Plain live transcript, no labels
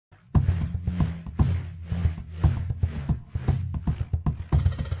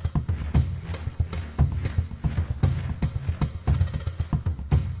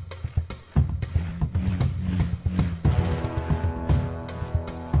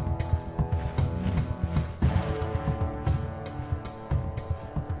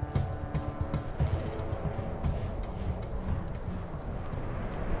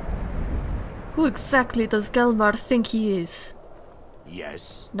Who exactly does Gelmar think he is?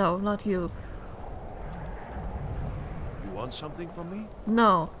 Yes. No, not you. You want something from me?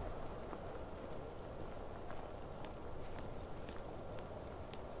 No.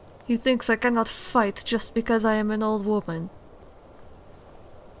 He thinks I cannot fight just because I am an old woman.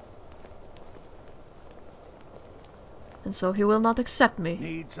 And so he will not accept me.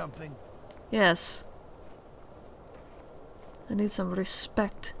 Need something? Yes. I need some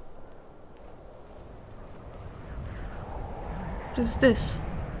respect. What is this?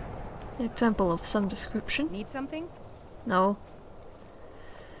 A temple of some description? Need something? No.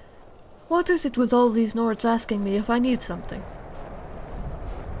 What is it with all these Nords asking me if I need something?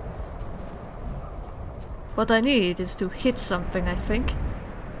 What I need is to hit something, I think.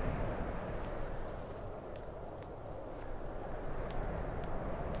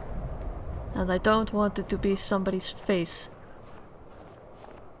 And I don't want it to be somebody's face.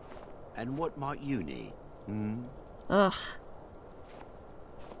 And what might you need? Hmm? Ugh.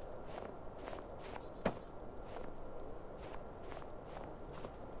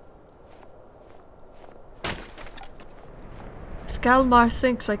 If Galmar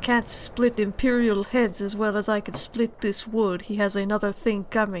thinks I can't split Imperial heads as well as I can split this wood, he has another thing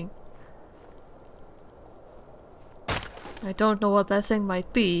coming. I don't know what that thing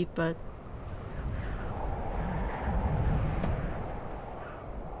might be, but...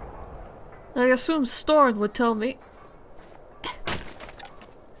 I assume Storn would tell me.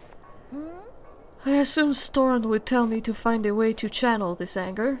 I assume Storn would tell me to find a way to channel this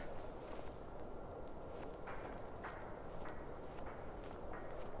anger.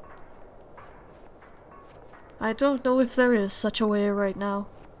 I don't know if there is such a way right now.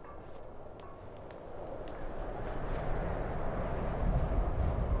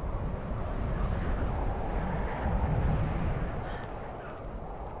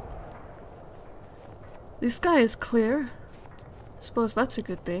 The sky is clear. Suppose that's a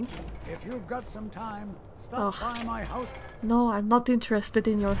good thing. If you've got some time, stop by my house. No, I'm not interested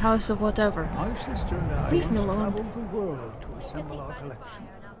in your house of whatever. My sister and I Leave me once alone. traveled the world to assemble our collection.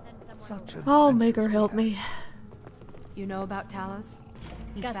 Such I'll make her adventures help we me. had. You know about Talos?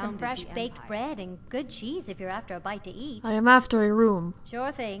 He Got some founded fresh the baked Empire. bread and good cheese if you're after a bite to eat. I am after a room.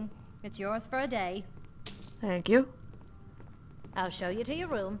 Sure thing. It's yours for a day. Thank you. I'll show you to your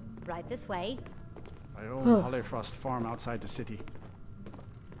room. Right this way. I own Hollyfrost Farm outside the city.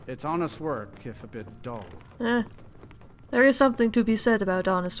 It's honest work, if a bit dull. There is something to be said about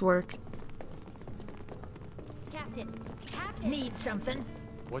honest work. Captain. Captain. Need something?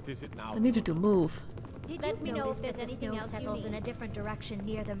 What is it now? I needed to move. Did Let you me know notice if there's that the anything snow else you settles in need. a different direction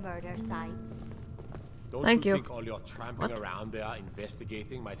near the murder sites? Don't Thank you. think all your tramping What? around there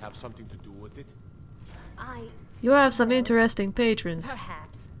investigating might have something to do with it? You have some interesting patrons.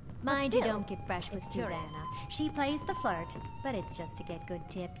 Perhaps. Mind you still, don't get fresh with it's curious. Susanna. She plays the flirt, but it's just to get good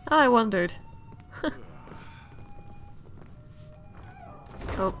tips. I wondered.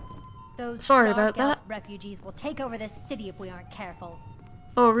 Oh. Those Sorry dark about that. elf refugees will take over this city if we aren't careful.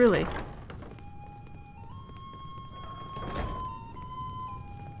 Oh, really?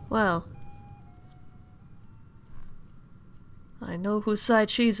 Well. I know whose side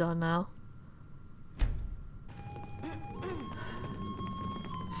she's on now.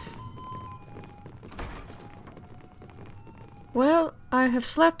 Well, I have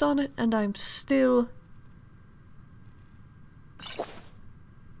slept on it and I'm still...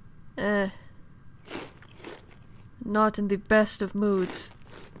 not in the best of moods.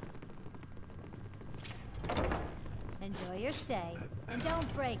 Enjoy your stay, and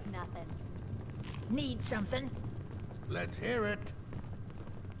don't break nothing. Need something? Let's hear it.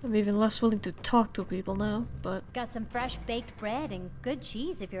 I'm even less willing to talk to people now, but... Got some fresh baked bread and good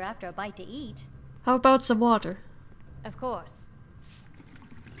cheese if you're after a bite to eat. How about some water? Of course.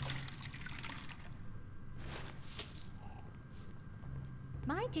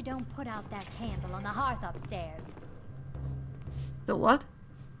 Mind you don't put out that candle on the hearth upstairs. The what?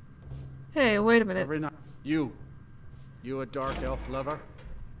 Hey, wait a minute. Every night. You a dark elf lover?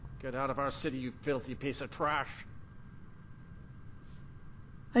 Get out of our city, you filthy piece of trash.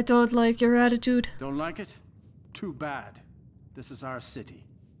 I don't like your attitude. Don't like it? Too bad. This is our city.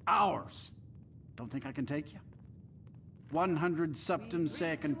 Ours. Don't think I can take you? 100 septums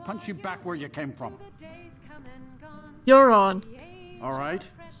say I can punch you back where you came from. You're on. All right?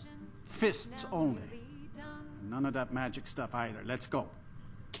 Fists only. None of that magic stuff either. Let's go.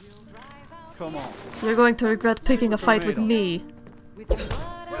 Come on. You're going to regret picking a fight with me.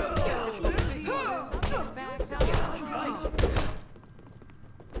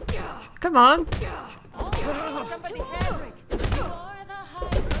 Come on. Somebody Henrik, you're the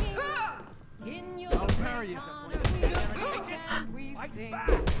High King.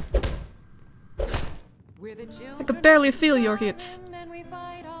 I could barely feel your hits.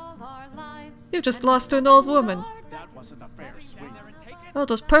 You just lost to an old woman. That wasn't a fair swing. Well, it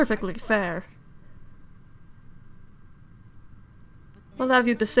was perfectly fair. I'll have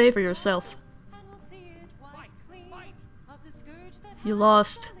you to savor yourself. You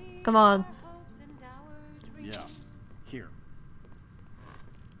lost. Come on. Yeah. Here.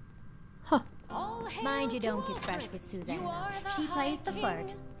 Huh. Mind you don't get fresh with Susanna. She plays the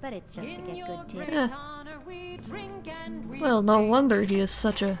flirt, but it's just to get good tips. Yeah. Well, no wonder he is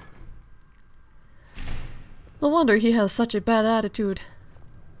such a... No wonder he has such a bad attitude.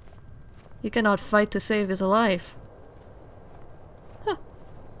 He cannot fight to save his life. Huh.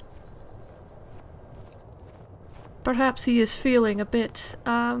 Perhaps he is feeling a bit,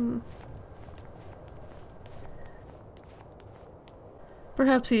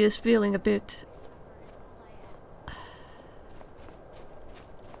 Perhaps he is feeling a bit...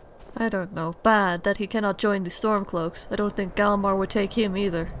 I don't know, bad that he cannot join the Stormcloaks. I don't think Galmar would take him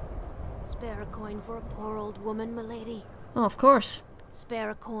either. Spare a coin for a poor old woman, milady. Oh, of course. Spare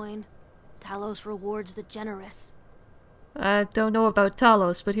a coin. Talos rewards the generous. I don't know about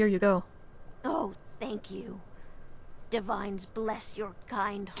Talos, but here you go. Oh, thank you. Divines bless your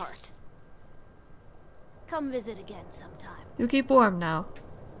kind heart. Come visit again sometime. You keep warm now.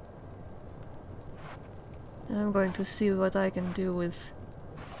 I'm going to see what I can do with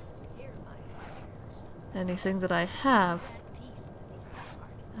anything that I have.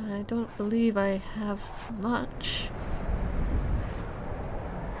 I don't believe I have much.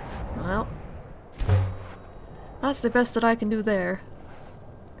 Well, that's the best that I can do there.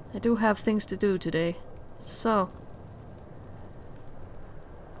 I do have things to do today, so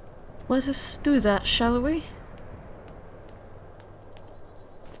let us do that, shall we?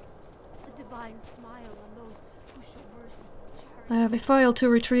 The divine smile on those who show mercy and charity. I have a file to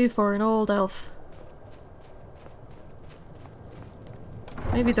retrieve for an old elf.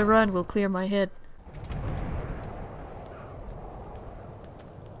 Maybe the run will clear my head.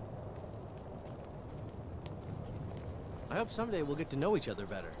 I hope someday we'll get to know each other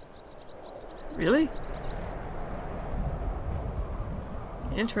better. Really?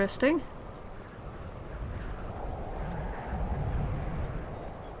 Interesting.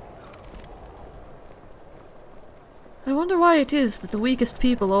 I wonder why it is that the weakest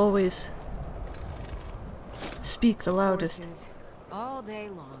people always speak the loudest. Horses. All day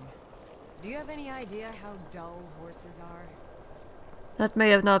long. Do you have any idea how dull horses are? That may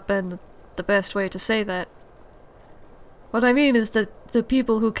have not been the best way to say that. What I mean is that the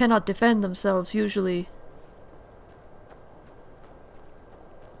people who cannot defend themselves usually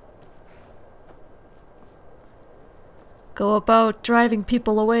go about driving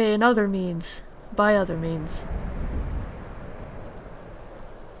people away in other means, by other means.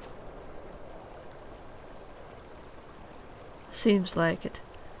 Seems like it.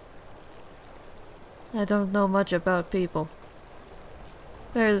 I don't know much about people.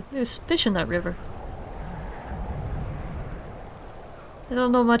 There's fish in that river. I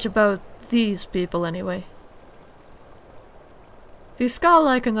don't know much about these people anyway. The Skaal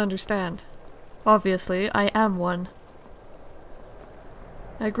I can understand. Obviously, I am one.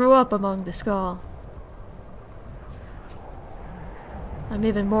 I grew up among the Skaal. I'm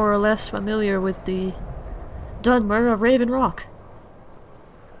even more or less familiar with the Dunmer of Raven Rock.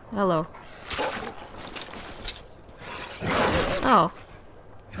 Hello. Oh.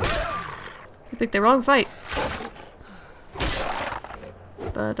 You picked the wrong fight.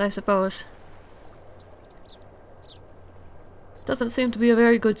 But I suppose doesn't seem to be a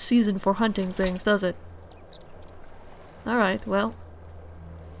very good season for hunting things, does it? Alright, well.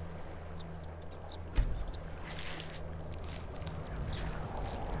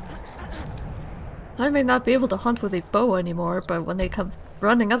 I may not be able to hunt with a bow anymore, but when they come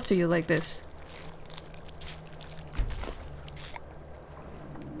running up to you like this...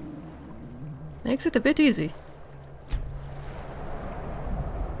 makes it a bit easy.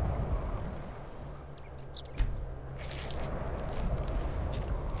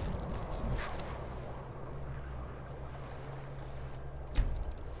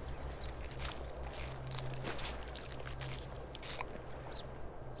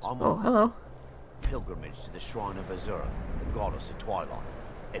 Oh, hello. Pilgrimage to the shrine of Azura, the goddess of twilight,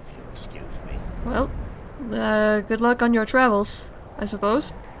 if you'll excuse me. Well, good luck on your travels, I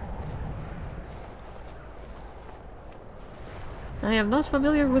suppose. I am not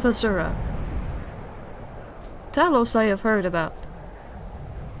familiar with Azura. Talos I have heard about.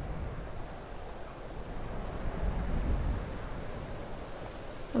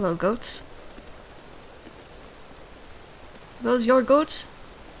 Hello, goats. Those your goats?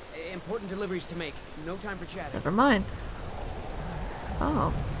 Important deliveries to make. No time for chatting. Never mind.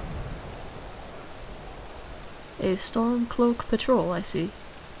 Oh. A Stormcloak patrol, I see.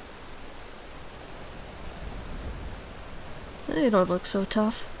 They don't look so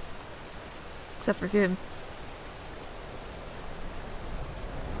tough. Except for him.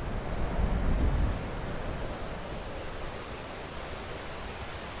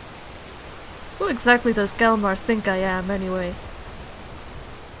 Who exactly does Galmar think I am, anyway?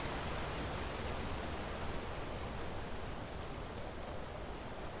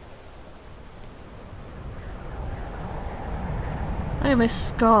 I am a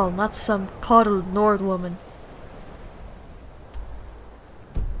Skaal, not some coddled Nord woman.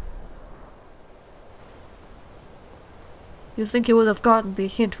 You think you would have gotten the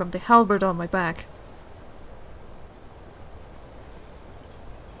hint from the halberd on my back.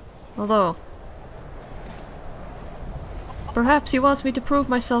 Although, perhaps he wants me to prove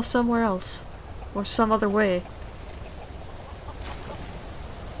myself somewhere else, or some other way.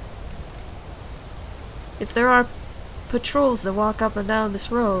 If there are patrols that walk up and down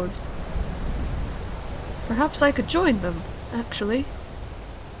this road, perhaps I could join them, actually.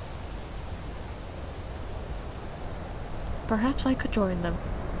 Perhaps I could join them.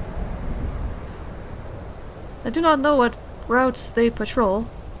 I do not know what routes they patrol,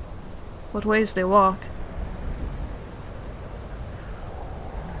 what ways they walk.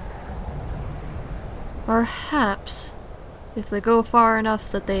 Perhaps, if they go far enough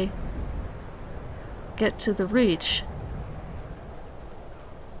that they get to the Reach,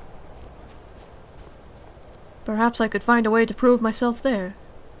 perhaps I could find a way to prove myself there.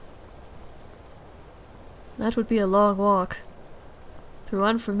 That would be a long walk, through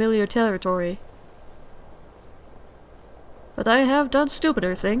unfamiliar territory. But I have done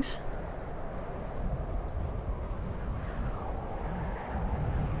stupider things.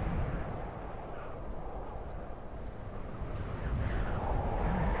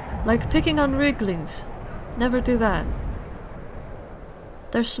 Like picking on wriglings. Never do that.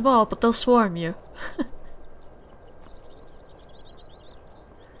 They're small, but they'll swarm you.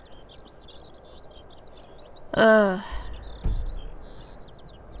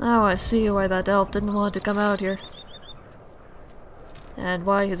 Now I see why that elf didn't want to come out here. And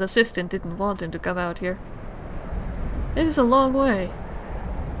why his assistant didn't want him to come out here. It is a long way.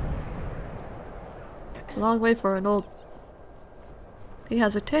 A long way for an old... He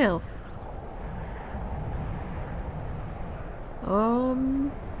has a tail.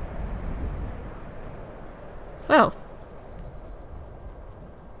 Well.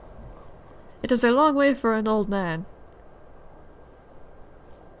 It is a long way for an old man.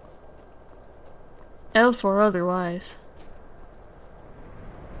 Elf or otherwise.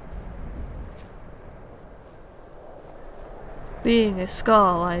 Being a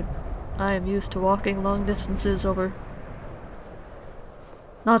Skaal, I am used to walking long distances over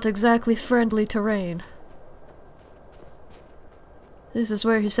not exactly friendly terrain. This is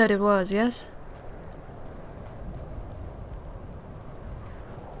where he said it was, yes?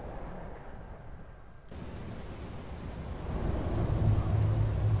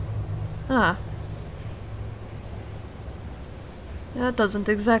 Ah. That doesn't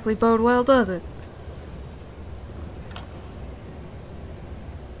exactly bode well, does it?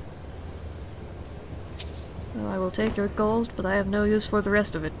 Well, I will take your gold, but I have no use for the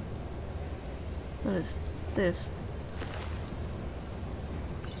rest of it. What is this?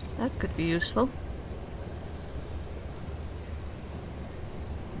 That could be useful.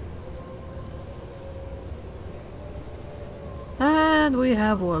 And we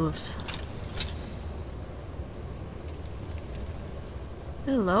have wolves.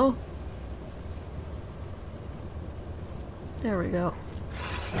 Hello. There we go.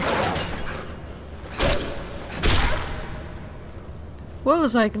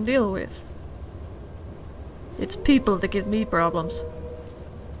 Wolves I can deal with. It's people that give me problems.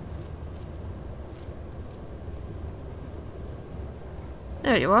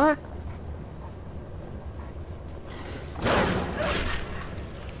 There you are.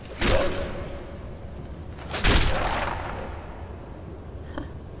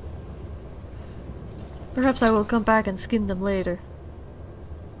 Perhaps I will come back and skin them later.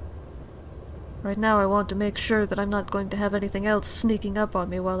 Right now I want to make sure that I'm not going to have anything else sneaking up on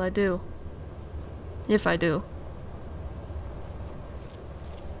me while I do. If I do.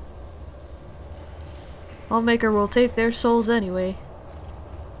 Allmaker will take their souls anyway.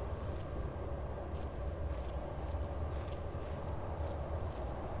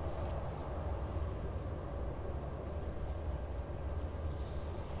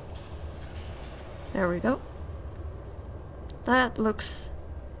 There we go. That looks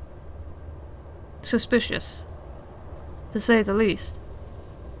suspicious, to say the least.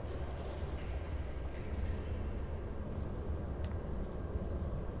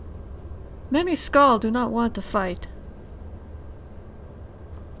 Many Skaal do not want to fight.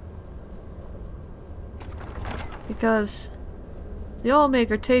 Because the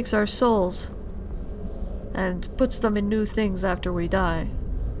Allmaker takes our souls and puts them in new things after we die.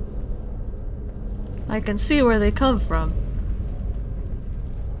 I can see where they come from.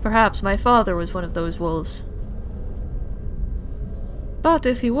 Perhaps my father was one of those wolves. But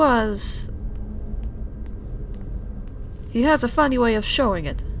if he was, he has a funny way of showing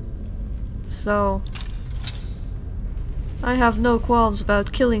it. So I have no qualms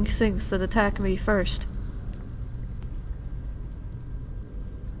about killing things that attack me first.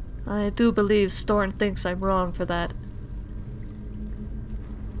 I do believe Storn thinks I'm wrong for that.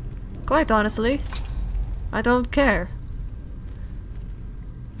 Quite honestly, I don't care.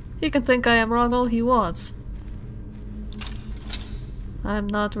 He can think I am wrong all he wants. I'm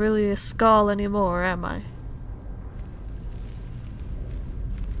not really a Skaal anymore, am I?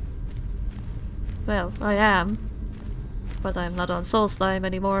 Well, I am. But I'm not on Solstheim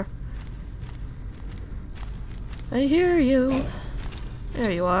anymore. I hear you.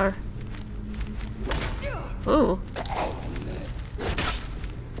 There you are. Ooh.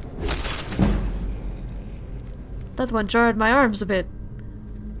 That one jarred my arms a bit.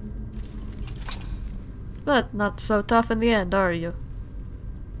 But not so tough in the end, are you?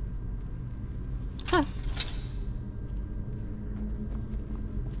 Huh.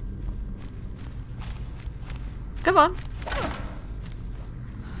 Come on.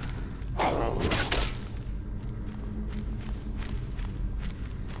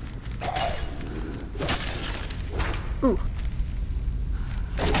 Ooh.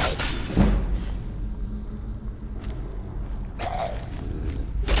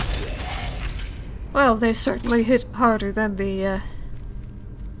 Well, they certainly hit harder than the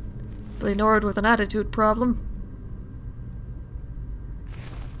Nord with an attitude problem.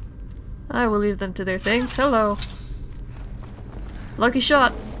 I will leave them to their things. Hello. Lucky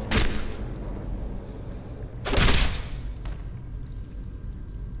shot.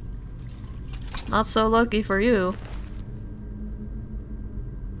 Not so lucky for you.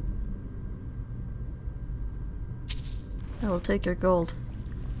 I will take your gold.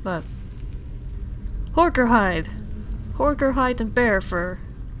 But Horker hide. Horker hide and bear fur.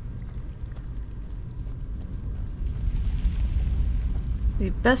 The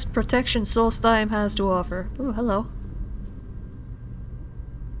best protection Solstheim has to offer. Ooh, hello.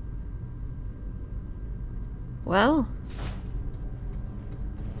 Well.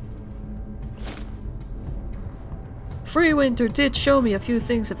 Freewinter did show me a few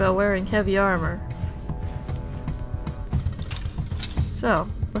things about wearing heavy armor. So,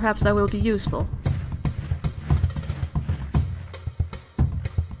 perhaps that will be useful.